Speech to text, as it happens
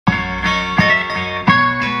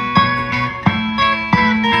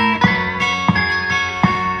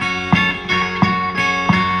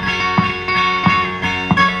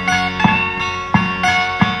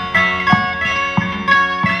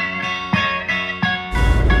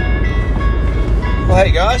Well,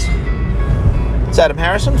 hey guys, it's Adam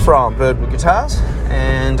Harrison from Birdwood Guitars,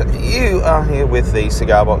 and you are here with the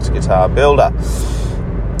Cigar Box Guitar Builder.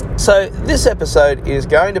 So this episode is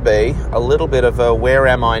going to be a little bit of a where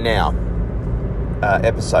am I now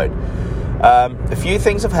episode. A few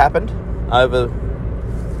things have happened over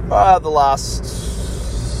the last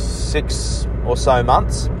 6 or so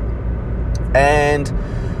months, and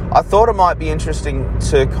I thought it might be interesting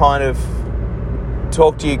to kind of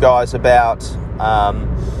talk to you guys about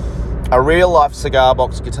a real life cigar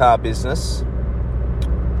box guitar business.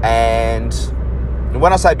 And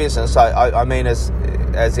when I say business, I mean as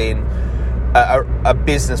in a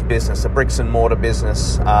business, a bricks and mortar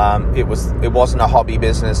business. It wasn't a hobby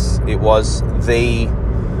business. It was a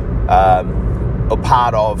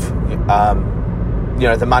part of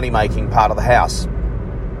the money making part of the house.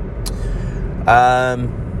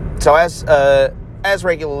 So as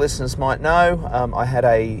regular listeners might know, I had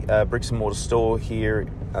a bricks and mortar store here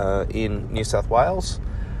in New South Wales,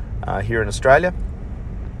 here in Australia,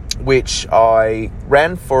 which I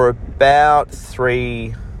ran for about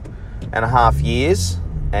 3.5 years.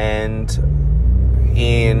 And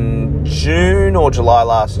in June or July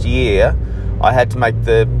last year, I had to make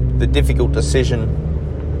the difficult decision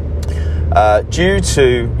due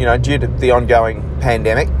to the ongoing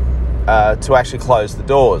pandemic to actually close the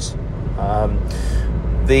doors.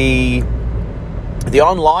 The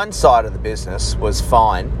online side of the business was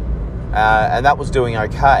fine, and that was doing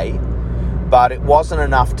okay, but it wasn't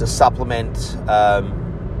enough to supplement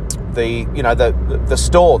the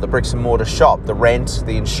store, the bricks and mortar shop, the rent,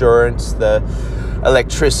 the insurance, the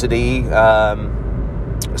electricity,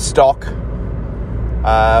 stock.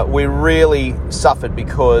 We really suffered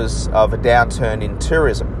because of a downturn in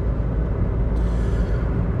tourism.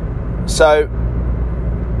 So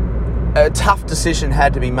a tough decision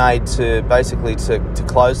had to be made to basically to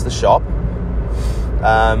close the shop,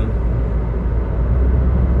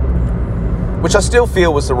 which I still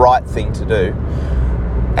feel was the right thing to do,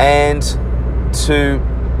 and to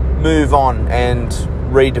move on and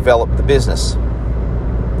redevelop the business.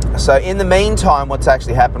 So in the meantime, what's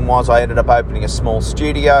actually happened was I ended up opening a small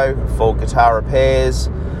studio for guitar repairs.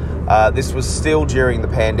 This was still during the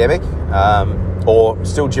pandemic, or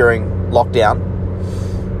still during lockdown.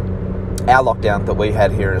 Our lockdown that we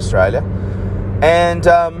had here in Australia, and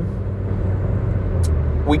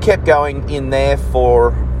we kept going in there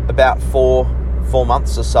for about 4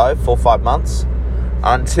 months or so, 4 or 5 months,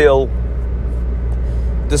 until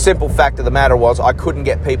the simple fact of the matter was I couldn't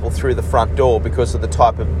get people through the front door because of the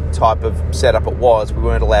type of setup it was. We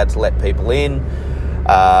weren't allowed to let people in.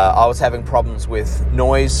 I was having problems with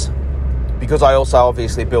noise because I also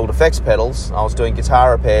obviously build effects pedals. I was doing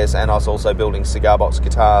guitar repairs, and I was also building cigar box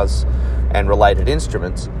guitars and related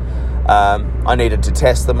instruments. I needed to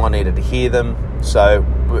test them, I needed to hear them. So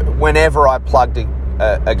whenever I plugged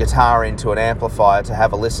a guitar into an amplifier to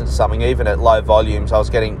have a listen to something, even at low volumes, I was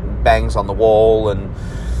getting bangs on the wall, and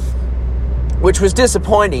which was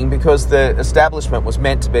disappointing because the establishment was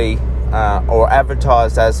meant to be or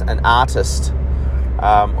advertised as an artist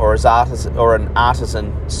or an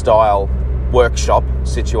artisan style workshop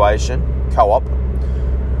situation, co-op.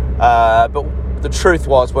 But the truth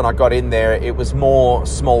was, when I got in there, it was more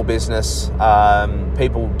small business,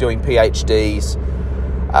 people doing PhDs.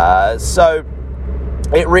 So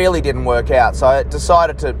it really didn't work out. So I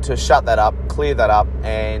decided to shut that up, clear that up,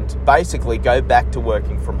 and basically go back to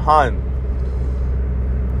working from home.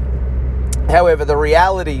 However, the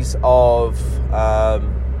realities of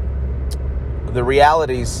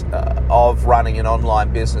running an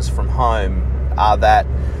online business from home are that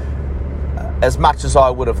as much as I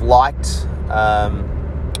would have liked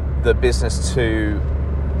the business to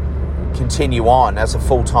continue on as a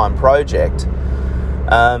full-time project,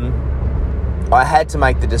 I had to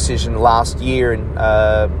make the decision last year in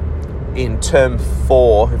term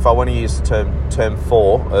 4, if I want to use the term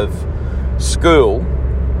 4 of school.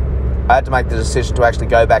 I had to make the decision to actually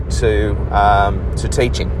go back to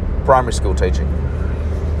teaching, primary school teaching,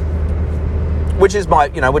 which is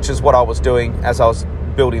what I was doing as I was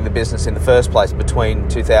building the business in the first place between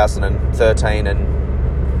 2013 and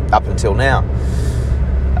up until now.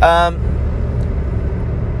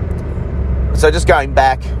 So just going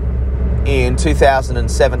back, in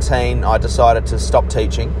 2017, I decided to stop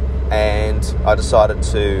teaching, and I decided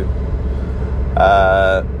to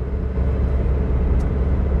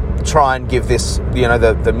try and give this,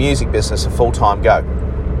 the music business a full-time go.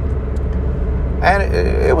 And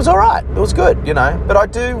it was all right. It was good, But I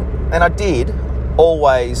did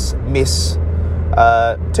always miss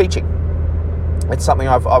teaching. It's something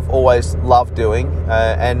I've always loved doing,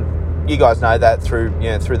 and you guys know that through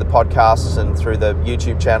the podcasts and through the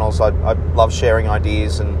YouTube channels. I love sharing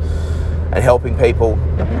ideas and helping people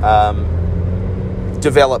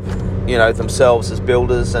develop themselves as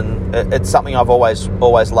builders, and it's something I've always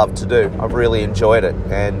loved to do. I've really enjoyed it,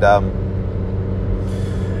 and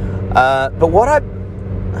but what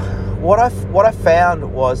I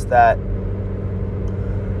found was that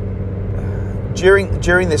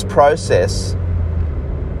during this process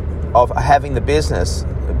of having the business,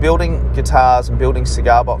 building guitars and building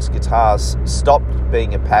cigar box guitars stopped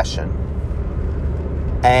being a passion,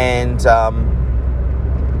 and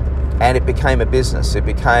it became a business. It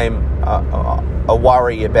became a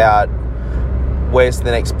worry about where's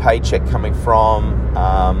the next paycheck coming from.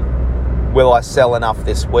 Will I sell enough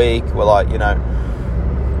this week? Will I,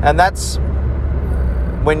 and that's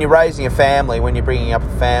when you're raising a family, when you're bringing up a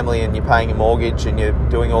family and you're paying a mortgage and you're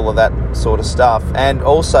doing all of that sort of stuff. And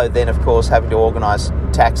also then, of course, having to organise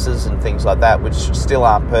taxes and things like that, which still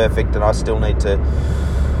aren't perfect, and I still need to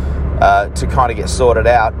kind of get sorted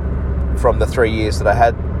out from the 3 years that I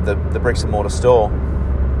had the bricks and mortar store.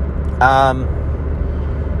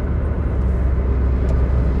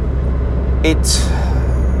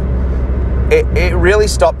 It really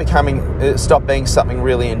stopped being something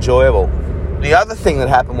really enjoyable. The other thing that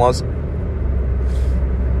happened was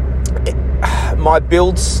my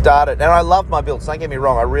builds started, and I love my builds, don't get me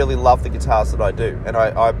wrong, I really love the guitars that I do, and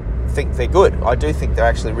I think they're good. I do think they're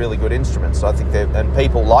actually really good instruments. I think and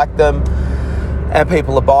people like them, and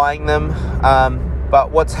people are buying them.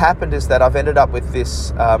 But what's happened is that I've ended up with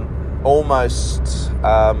this almost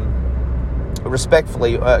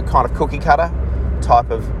respectfully kind of cookie cutter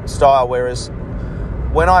type of style, whereas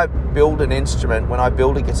when I build an instrument, when I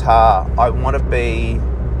build a guitar, I want to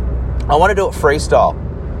do it freestyle.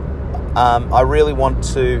 I really want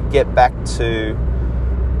to get back to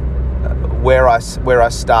where I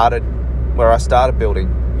started building.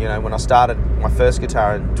 When I started my first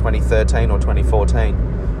guitar in 2013 or 2014,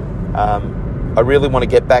 I really want to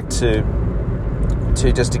get back to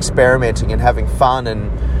just experimenting and having fun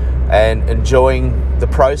and enjoying the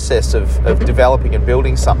process of developing and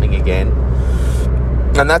building something again.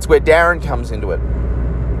 And that's where Darren comes into it.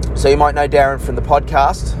 So you might know Darren from the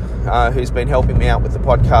podcast, who's been helping me out with the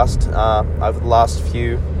podcast over the last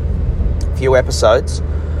few episodes.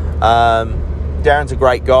 Darren's a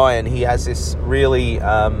great guy, and he has this really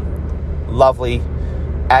lovely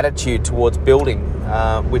attitude towards building,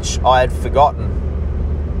 which I had forgotten.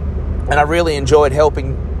 And I really enjoyed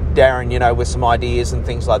helping Darren, with some ideas and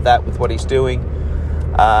things like that with what he's doing.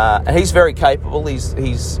 And he's very capable.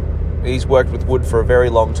 He's worked with wood for a very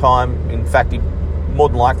long time. In fact, he more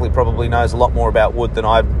than likely probably knows a lot more about wood than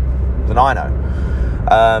I know.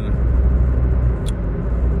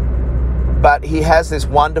 But he has this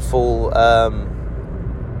wonderful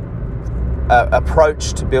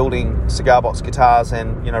approach to building cigar box guitars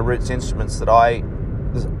and roots instruments that I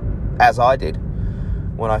did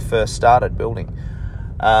when I first started building.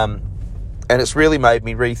 And it's really made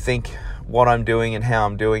me rethink what I'm doing and how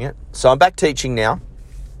I'm doing it. So I'm back teaching now,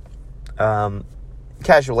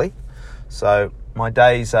 casually. So my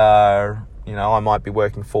days are, I might be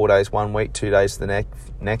working 4 days one week, 2 days the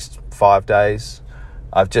next 5 days.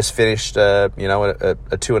 I've just finished, a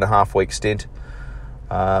 2.5 week stint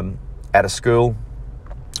at a school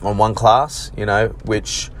on one class,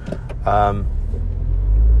 which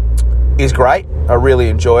is great. I really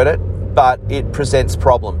enjoyed it, but it presents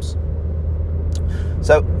problems.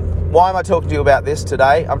 So why am I talking to you about this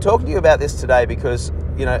today? I'm talking to you about this today because,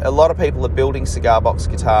 a lot of people are building cigar box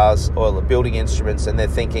guitars or building instruments, and they're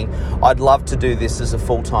thinking, I'd love to do this as a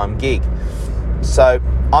full-time gig. So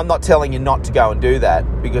I'm not telling you not to go and do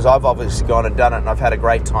that, because I've obviously gone and done it and I've had a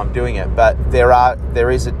great time doing it. But there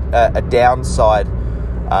is a downside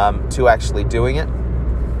to actually doing it.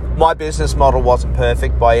 My business model wasn't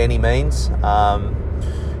perfect by any means.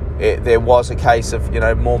 There was a case of,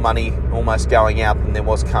 more money almost going out than there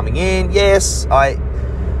was coming in. Yes, I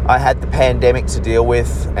had the pandemic to deal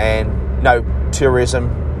with, and no tourism.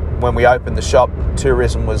 When we opened the shop,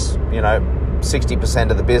 tourism was,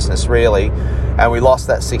 60% of the business really, and we lost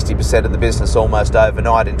that 60% of the business almost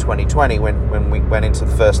overnight in 2020 when we went into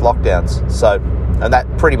the first lockdowns. So, and that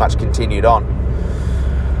pretty much continued on.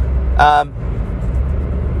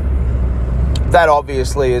 That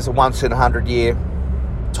obviously is a once in 100 year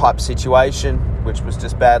type situation, which was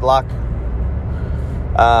just bad luck.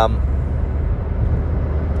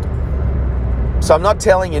 So I'm not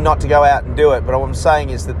telling you not to go out and do it, but what I'm saying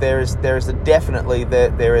is that there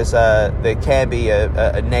can be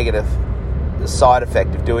a negative side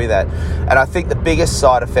effect of doing that. And I think the biggest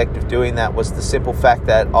side effect of doing that was the simple fact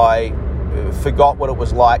that I forgot what it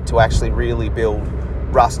was like to actually really build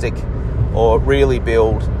rustic or really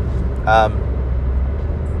build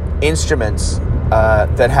instruments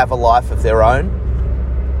that have a life of their own.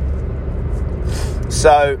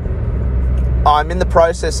 So I'm in the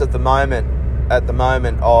process at the moment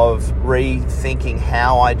of rethinking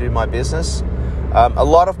how I do my business. A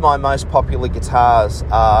lot of my most popular guitars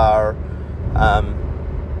are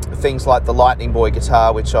things like the Lightning Boy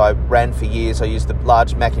guitar, which I ran for years. I used the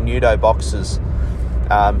large Macanudo boxes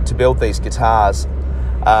to build these guitars.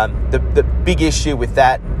 The big issue with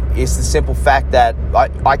that is the simple fact that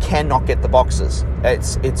I cannot get the boxes.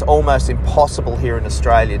 It's almost impossible here in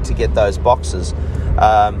Australia to get those boxes.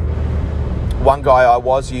 One guy I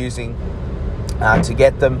was using to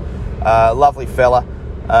get them, lovely fella,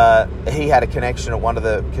 he had a connection at one of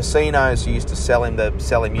the casinos who used to sell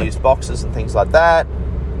him used boxes and things like that,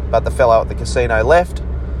 but the fellow at the casino left,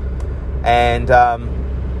 and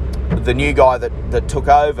the new guy that took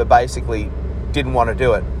over basically didn't want to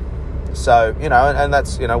do it. So, and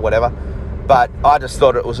that's, whatever. But I just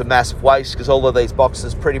thought it was a massive waste, because all of these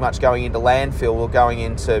boxes pretty much going into landfill or going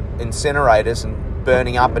into incinerators and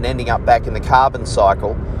burning up and ending up back in the carbon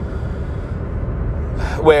cycle.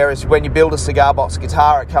 Whereas when you build a cigar box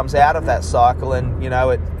guitar, it comes out of that cycle, and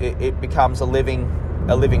it becomes a living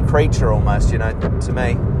creature almost, to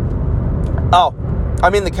me. Oh,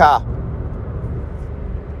 I'm in the car.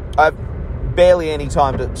 I've barely any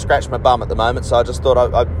time to scratch my bum at the moment, so I just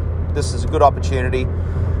thought this is a good opportunity.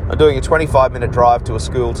 I'm doing a 25-minute drive to a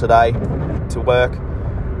school today to work,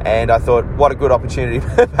 and I thought, what a good opportunity,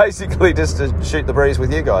 basically, just to shoot the breeze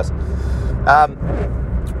with you guys.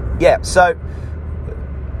 So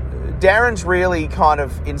Darren's really kind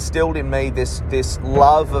of instilled in me this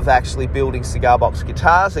love of actually building cigar box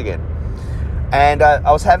guitars again. And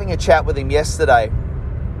I was having a chat with him yesterday,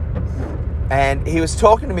 and he was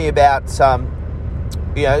talking to me about some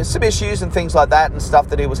issues and things like that, and stuff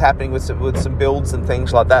that he was happening with some builds and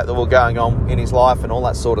things like that were going on in his life and all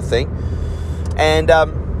that sort of thing. And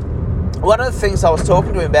one of the things I was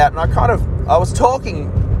talking to him about, and I was talking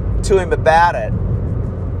to him about it,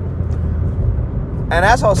 and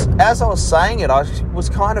as I was saying it, I was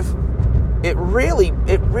it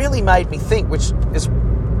really made me think, which is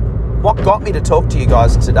what got me to talk to you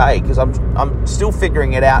guys today, because I'm still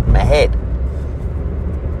figuring it out in my head.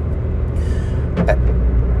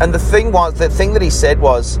 And the thing that he said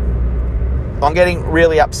was, I'm getting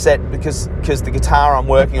really upset because the guitar I'm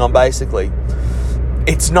working on, basically,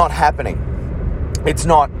 it's not happening. It's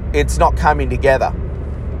not coming together.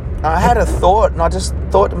 And I had a thought, and I just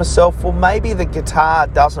thought to myself, well, maybe the guitar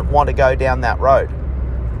doesn't want to go down that road.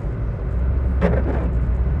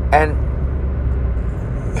 And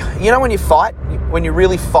when you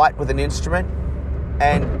really fight with an instrument,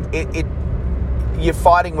 and you're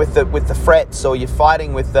fighting with the frets, or you're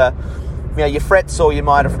fighting with your fret saw, you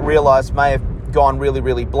might have realised may have gone really,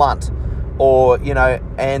 really blunt, or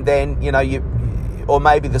and then or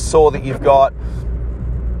maybe the saw that you've got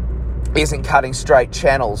isn't cutting straight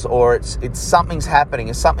channels, or it's something's happening.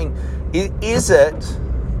 Is it?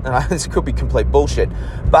 And this could be complete bullshit,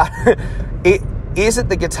 but is it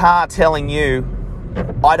the guitar telling you,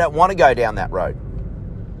 I don't want to go down that road?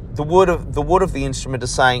 The wood of the instrument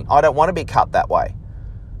is saying, I don't want to be cut that way.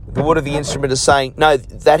 The wood of the instrument is saying, no,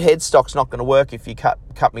 that headstock's not going to work if you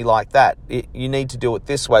cut me like that. You need to do it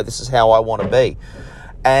this way. This is how I want to be.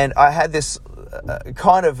 And I had this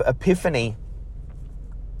kind of epiphany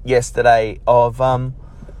yesterday of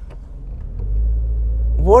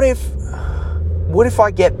what if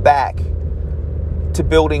I get back to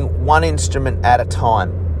building one instrument at a time?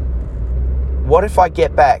 What if I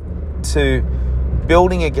get back to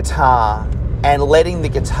building a guitar and letting the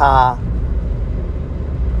guitar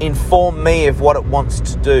inform me of what it wants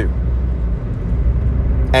to do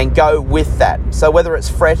and go with that? So whether it's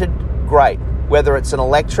fretted, great. Whether it's an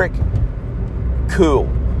electric, cool.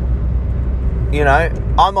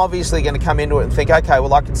 I'm obviously going to come into it and think, okay,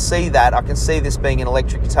 well, I can see that. I can see this being an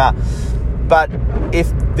electric guitar. But if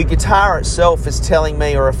the guitar itself is telling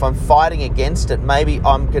me, or if I'm fighting against it, maybe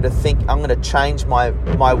I'm going to change my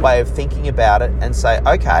way of thinking about it and say,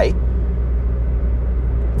 okay,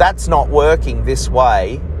 that's not working this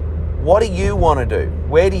way. What do you want to do?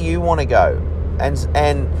 Where do you want to go?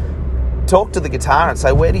 And talk to the guitar and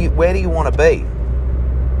say, where do you want to be?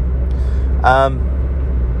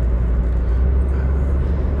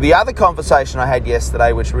 The other conversation I had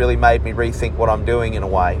yesterday, which really made me rethink what I'm doing in a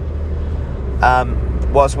way,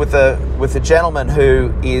 was with a gentleman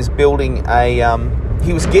who is building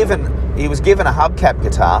he was given a hubcap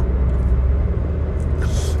guitar,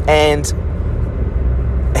 and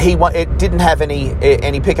it didn't have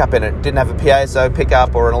any pickup in it. It didn't have a piezo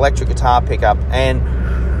pickup or an electric guitar pickup. And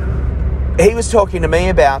he was talking to me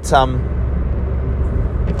about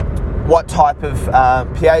what type of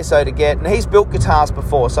piezo to get. And he's built guitars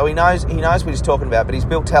before, so he knows what he's talking about. But he's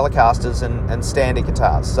built Telecasters and standard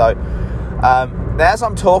guitars. So as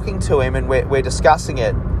I'm talking to him and we're discussing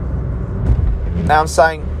it, now I'm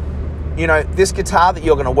saying, this guitar that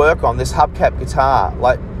you're going to work on, this hubcap guitar,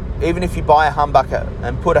 like, even if you buy a humbucker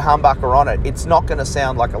and put a humbucker on it, it's not going to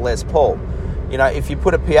sound like a Les Paul. If you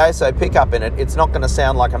put a piezo pickup in it, it's not going to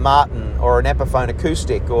sound like a Martin or an Epiphone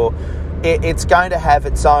acoustic, or it's going to have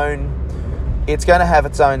its own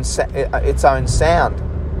sound.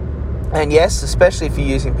 And yes, especially if you're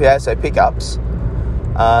using piezo pickups,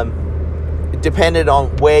 depending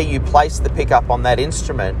on where you place the pickup on that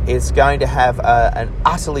instrument, it's going to have an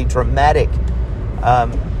utterly dramatic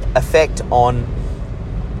effect on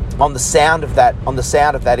the sound of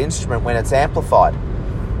that instrument when it's amplified,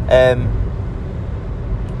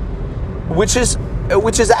 which is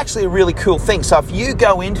actually a really cool thing. So if you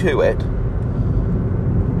go into it,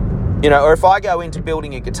 or if I go into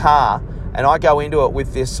building a guitar and I go into it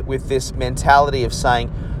with this mentality of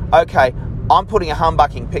saying, okay, I'm putting a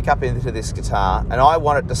humbucking pickup into this guitar and I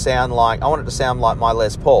want it to sound like my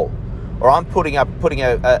Les Paul. Or I'm putting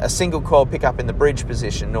a single coil pickup in the bridge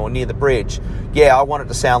position or near the bridge. Yeah, I want it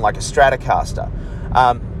to sound like a Stratocaster.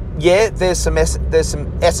 There's some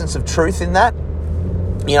essence of truth in that.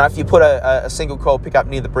 If you put a single coil pickup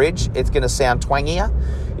near the bridge, it's going to sound twangier.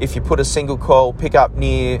 If you put a single coil pickup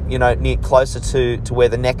near closer to where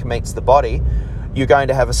the neck meets the body, you're going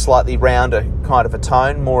to have a slightly rounder kind of a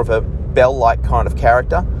tone, more of a bell-like kind of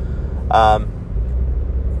character.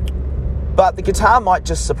 But the guitar might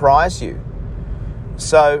just surprise you.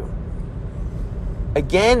 So,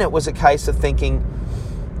 again, it was a case of thinking,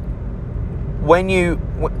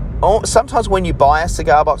 sometimes when you buy a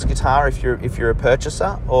cigar box guitar, if you're a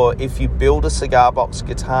purchaser, or if you build a cigar box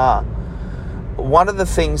guitar, one of the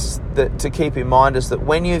things that to keep in mind is that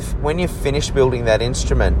when you've finished building that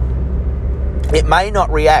instrument, it may not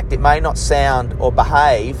react, it may not sound or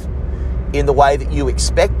behave in the way that you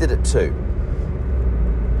expected it to.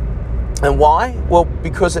 And why? Well,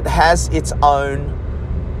 because it has its own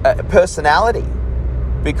personality,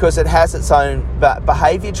 because it has its own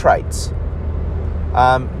behavior traits.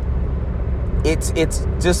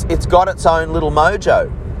 It's got its own little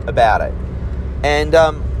mojo about it, and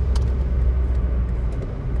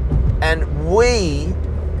we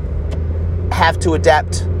have to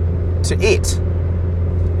adapt to it,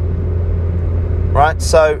 right?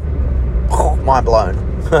 So, mind blown.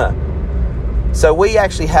 So we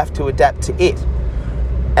actually have to adapt to it.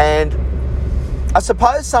 And I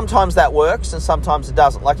suppose sometimes that works and sometimes it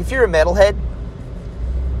doesn't. Like if you're a metalhead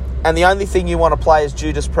and the only thing you want to play is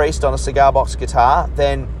Judas Priest on a cigar box guitar,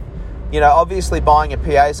 then, obviously buying a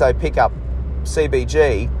piezo pickup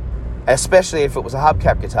CBG, especially if it was a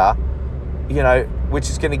hubcap guitar, which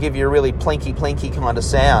is going to give you a really plinky kind of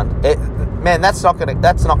sound, that's not going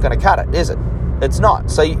to cut it, is it? It's not.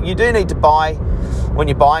 So you do need to buy, when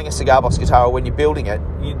you're buying a cigar box guitar or when you're building it,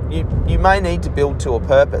 you may need to build to a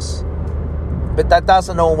purpose. But that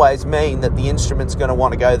doesn't always mean that the instrument's going to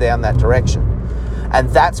want to go down that direction. And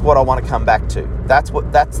that's what I want to come back to. That's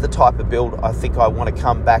the type of build I think I want to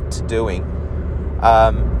come back to doing.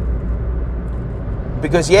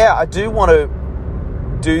 Because I do want to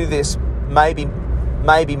do this maybe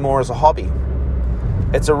more as a hobby.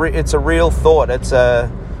 It's a real thought.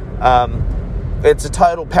 It's a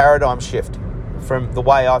total paradigm shift from the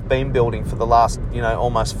way I've been building for the last,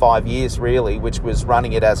 almost 5 years, really, which was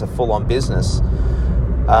running it as a full-on business.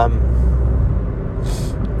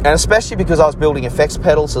 And especially because I was building effects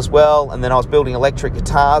pedals as well, and then I was building electric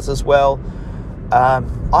guitars as well. I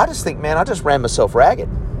just think, man, I just ran myself ragged.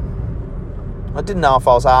 I didn't know if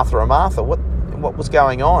I was Arthur or Martha. What was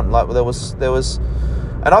going on? Like there was,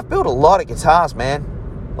 and I've built a lot of guitars, man.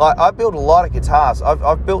 Like I built a lot of guitars.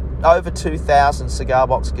 I've built over 2,000 cigar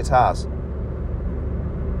box guitars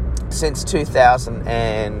since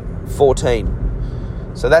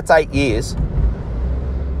 2014. So that's 8 years.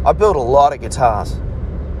 I built a lot of guitars.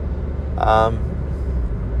 And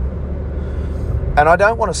I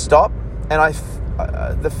don't want to stop. And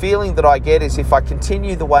the feeling that I get is if I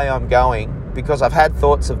continue the way I'm going, because I've had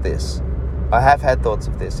thoughts of this. I have had thoughts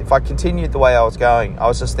of this. If I continued the way I was going, I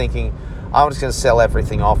was just thinking, I'm just going to sell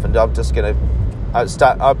everything off and I'm just going to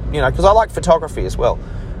start, because I like photography as well.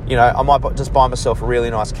 I might just buy myself a really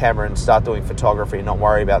nice camera and start doing photography and not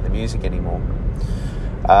worry about the music anymore.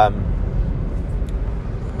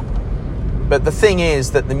 But the thing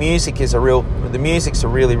is that the music's a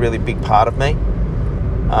really, really big part of me.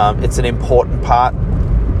 It's an important part.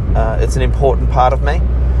 It's an important part of me,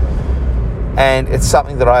 and it's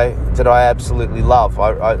something that I absolutely love.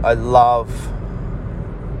 I love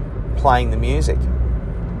playing the music.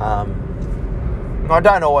 I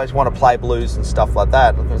don't always want to play blues and stuff like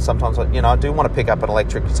that. Sometimes, I do want to pick up an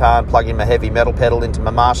electric guitar and plug in my heavy metal pedal into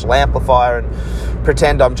my Marshall amplifier and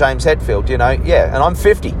pretend I'm James Hetfield, Yeah, and I'm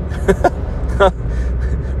 50.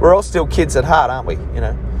 We're all still kids at heart, aren't we?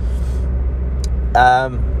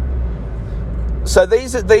 So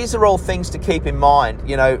these are all things to keep in mind,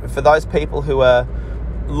 for those people who are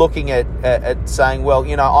looking at saying, well,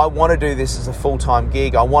 I want to do this as a full-time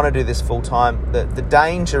gig. I want to do this full-time. The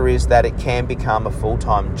danger is that it can become a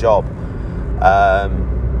full-time job.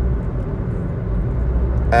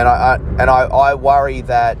 And I worry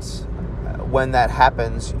that when that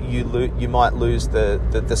happens, you might lose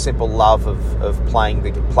the simple love of playing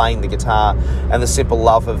the guitar and the simple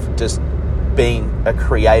love of just being a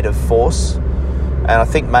creative force. And I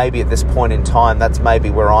think maybe at this point in time, that's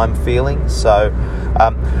maybe where I'm feeling. So,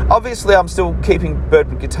 obviously, I'm still keeping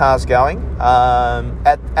Birdwood Guitars going.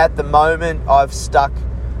 At the moment, I've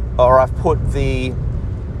put the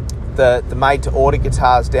made-to-order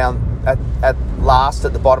guitars down at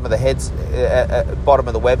the bottom of the bottom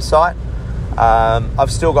of the website.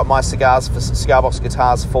 I've still got my cigar box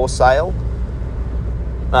guitars for sale,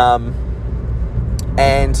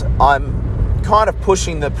 and I'm kind of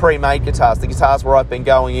pushing the pre-made guitars, the guitars where I've been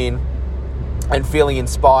going in and feeling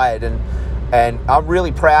inspired, and I'm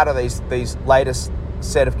really proud of these latest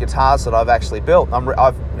set of guitars that I've actually built. I'm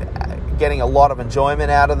getting a lot of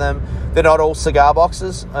enjoyment out of them. They're not all cigar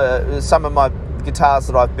boxes. Some of my guitars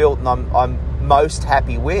that I've built and I'm most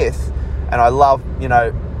happy with, and I love,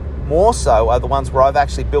 more so, are the ones where I've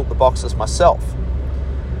actually built the boxes myself.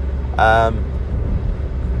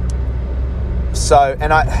 So,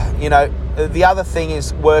 and the other thing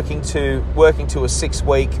is working to a 6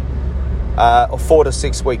 week or 4 to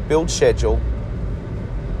 6 week build schedule.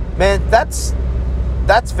 Man, that's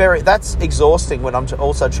exhausting when I'm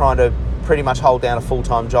also trying to pretty much hold down a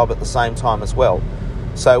full-time job at the same time as well.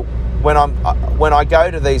 So when I go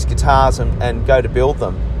to these guitars and go to build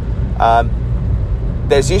them,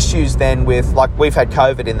 there's issues then with, like, we've had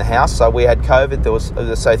COVID in the house. So we had COVID. There was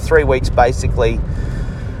 3 weeks basically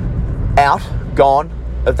gone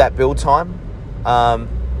of that build time,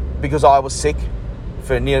 because I was sick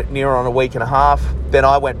for near on a week and a half. Then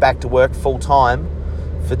I went back to work full time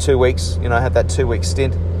for 2 weeks. I had that 2 week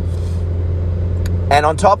stint, and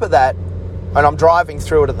on top of that, and I'm driving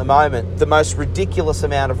through it at the moment, the most ridiculous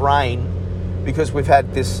amount of rain, because we've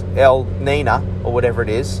had this El Nina or whatever it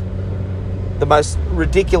is, the most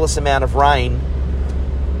ridiculous amount of rain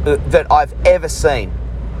that I've ever seen.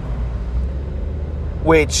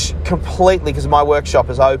 Which completely, because my workshop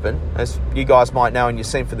is open, as you guys might know and you've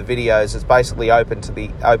seen for the videos, it's basically open to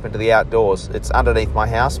the outdoors. It's underneath my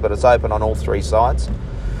house, but it's open on all three sides.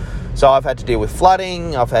 So I've had to deal with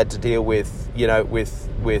flooding. I've had to deal with,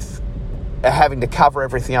 with having to cover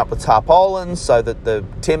everything up with tarpaulins so that the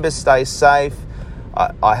timber stays safe.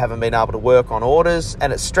 I haven't been able to work on orders,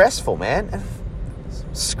 and it's stressful, man.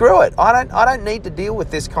 Screw it. I don't need to deal with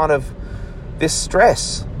this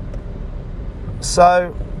stress.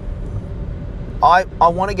 So I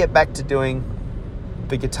want to get back to doing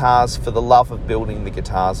the guitars for the love of building the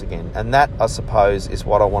guitars again. And that, I suppose, is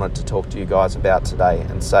what I wanted to talk to you guys about today,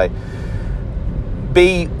 and say,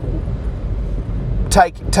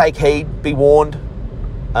 take heed, be warned.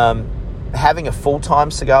 Having a full-time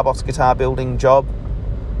cigar box guitar building job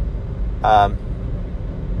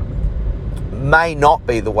may not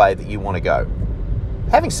be the way that you want to go.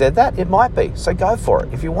 Having said that, it might be. So go for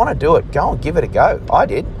it. If you want to do it, go and give it a go. I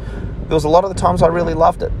did. There was a lot of the times I really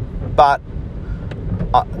loved it. But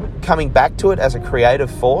coming back to it as a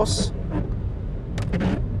creative force,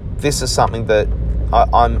 this is something that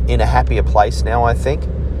I'm in a happier place now, I think.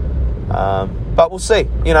 But we'll see,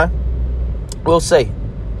 We'll see.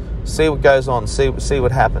 See what goes on. See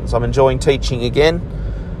what happens. I'm enjoying teaching again.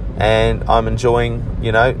 And I'm enjoying,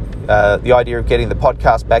 the idea of getting the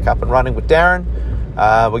podcast back up and running with Darren.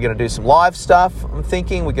 We're going to do some live stuff, I'm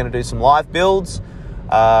thinking. We're going to do some live builds.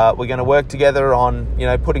 We're going to work together on,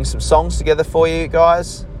 putting some songs together for you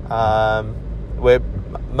guys. We're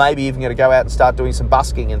maybe even going to go out and start doing some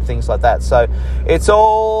busking and things like that. So it's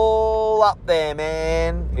all up there,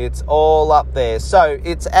 man. It's all up there. So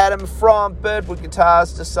it's Adam from Birdwood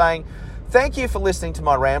Guitars just saying thank you for listening to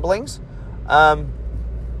my ramblings.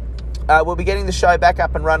 We'll be getting the show back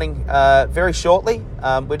up and running very shortly.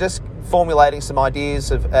 We're just formulating some ideas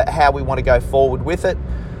of how we want to go forward with it.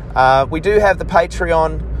 We do have the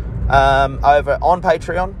Patreon over on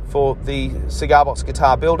Patreon for the Cigar Box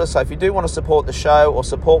Guitar Builder. So if you do want to support the show or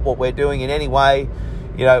support what we're doing in any way,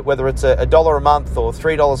 you know, whether it's $1 a month or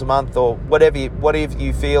 $3 a month or whatever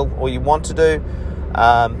you feel or you want to do.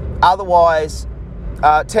 Otherwise,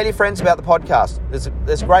 tell your friends about the podcast.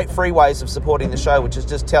 There's great free ways of supporting the show, which is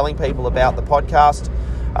just telling people about the podcast,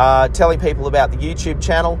 telling people about the YouTube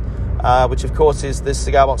channel, which of course is this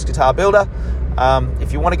Cigar Box Guitar Builder.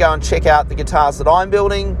 If you want to go and check out the guitars that I'm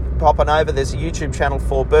building, pop on over. There's a YouTube channel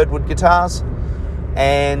for Birdwood Guitars,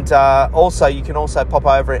 and also you can also pop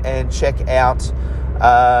over and check out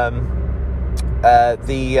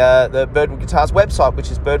the Birdwood Guitars website,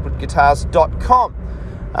 which is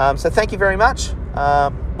birdwoodguitars.com. So thank you very much.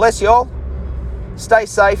 Bless you all. Stay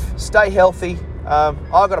safe. Stay healthy.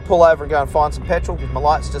 I've got to pull over and go and find some petrol because my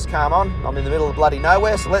lights just come on. I'm in the middle of bloody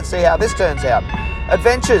nowhere, so let's see how this turns out.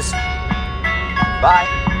 Adventures.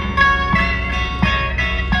 Bye.